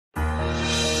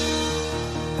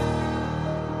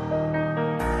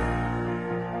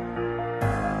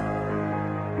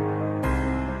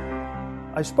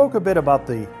I spoke a bit about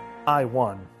the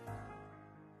I1,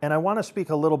 and I want to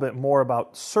speak a little bit more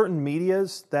about certain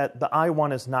medias that the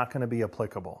I1 is not going to be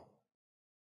applicable.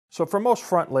 So for most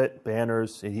front-lit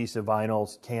banners, adhesive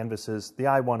vinyls, canvases, the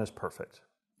I1 is perfect.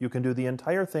 You can do the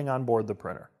entire thing on board the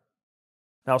printer.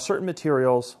 Now, certain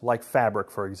materials, like fabric,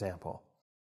 for example.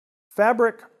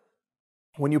 Fabric,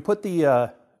 when you put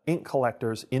the ink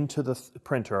collectors into the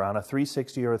printer on a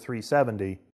 360 or a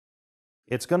 370,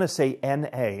 it's going to say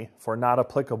NA for not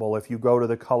applicable if you go to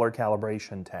the color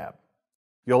calibration tab.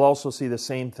 You'll also see the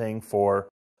same thing for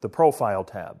the profile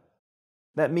tab.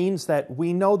 That means that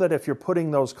we know that if you're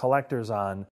putting those collectors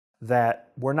on,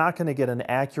 that we're not going to get an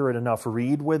accurate enough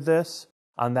read with this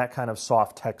on that kind of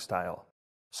soft textile.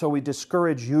 So we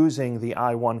discourage using the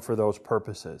I1 for those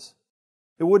purposes.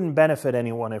 It wouldn't benefit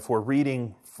anyone if we're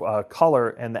reading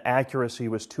color and the accuracy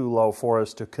was too low for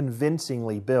us to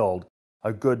convincingly build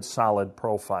a good solid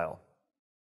profile.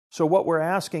 So what we're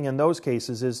asking in those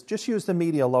cases is just use the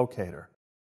media locator.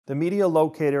 The media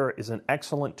locator is an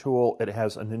excellent tool. It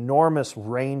has an enormous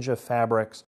range of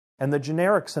fabrics, and the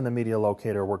generics in the media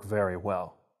locator work very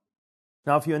well.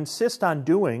 Now, if you insist on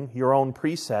doing your own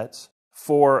presets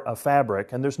for a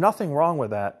fabric, and there's nothing wrong with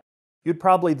that, you'd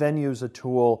probably then use a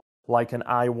tool like an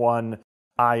I1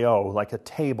 IO, like a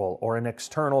table or an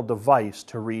external device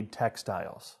to read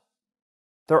textiles.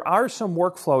 There are some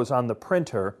workflows on the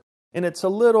printer, and it's a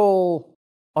little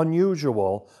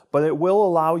unusual, but it will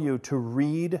allow you to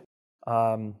read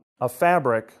a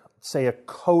fabric, say a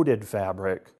coated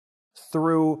fabric,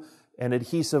 through an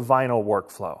adhesive vinyl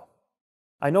workflow.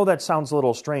 I know that sounds a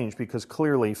little strange because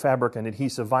clearly fabric and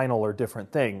adhesive vinyl are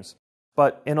different things,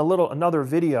 but in another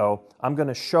video, I'm going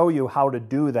to show you how to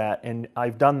do that, and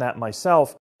I've done that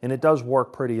myself, and it does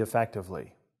work pretty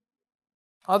effectively.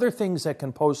 Other things that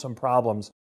can pose some problems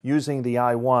using the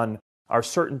I1 are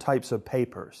certain types of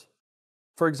papers.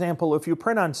 For example, if you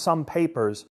print on some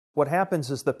papers, what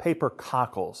happens is the paper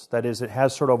cockles. That is, it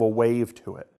has sort of a wave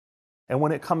to it. And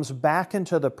when it comes back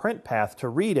into the print path to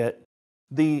read it,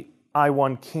 the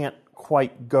I1 can't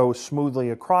quite go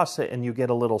smoothly across it and you get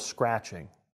a little scratching.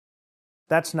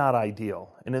 That's not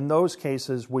ideal. And in those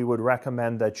cases, we would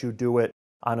recommend that you do it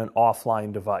on an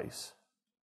offline device.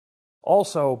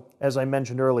 Also, as I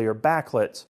mentioned earlier,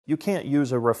 backlits, you can't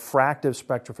use a refractive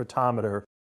spectrophotometer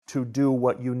to do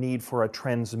what you need for a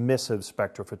transmissive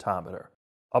spectrophotometer.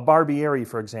 A Barbieri,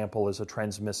 for example, is a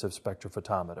transmissive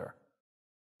spectrophotometer.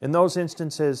 In those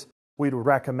instances, we'd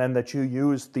recommend that you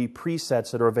use the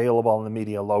presets that are available in the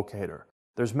media locator.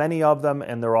 There's many of them,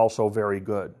 and they're also very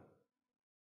good.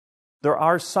 There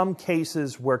are some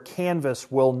cases where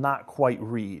Canvas will not quite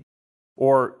read,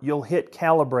 or you'll hit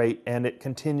calibrate and it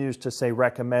continues to say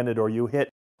recommended, or you hit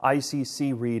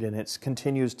ICC read and it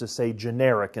continues to say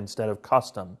generic instead of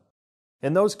custom.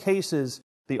 In those cases,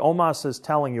 the OMAS is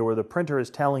telling you, or the printer is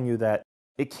telling you, that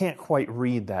it can't quite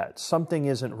read that. Something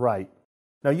isn't right.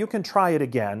 Now you can try it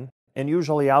again, and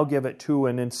usually I'll give it 2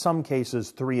 and in some cases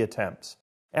 3 attempts.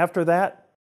 After that,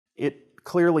 it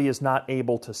clearly is not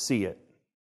able to see it.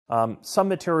 Some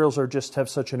materials just have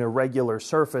such an irregular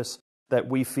surface that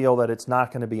we feel that it's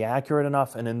not going to be accurate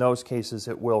enough, and in those cases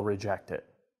it will reject it.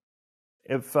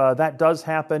 If that does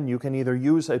happen, you can either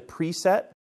use a preset,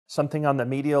 something on the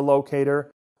media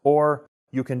locator, or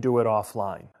you can do it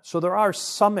offline. So there are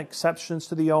some exceptions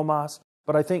to the OMAS,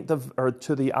 but I think to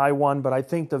the I1, but I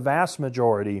think the vast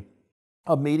majority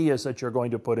of medias that you're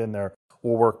going to put in there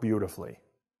will work beautifully.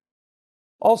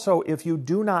 Also, if you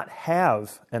do not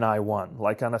have an I1,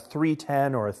 like on a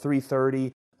 310 or a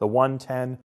 330, the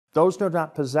 110, those do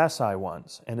not possess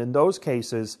I1s. And in those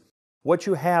cases, what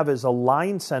you have is a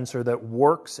line sensor that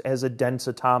works as a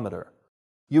densitometer.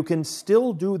 You can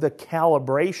still do the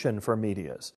calibration for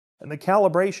medias, and the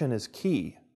calibration is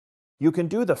key. You can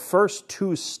do the first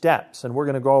 2 steps, and we're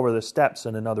going to go over the steps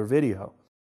in another video.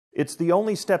 It's the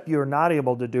only step you're not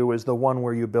able to do is the one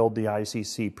where you build the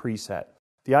ICC preset.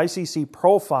 The ICC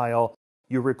profile,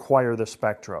 you require the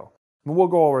spectro. And we'll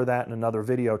go over that in another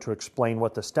video to explain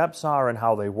what the steps are and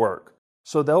how they work.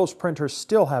 So those printers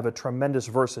still have a tremendous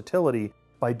versatility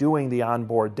by doing the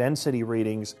onboard density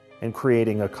readings and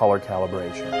creating a color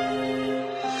calibration.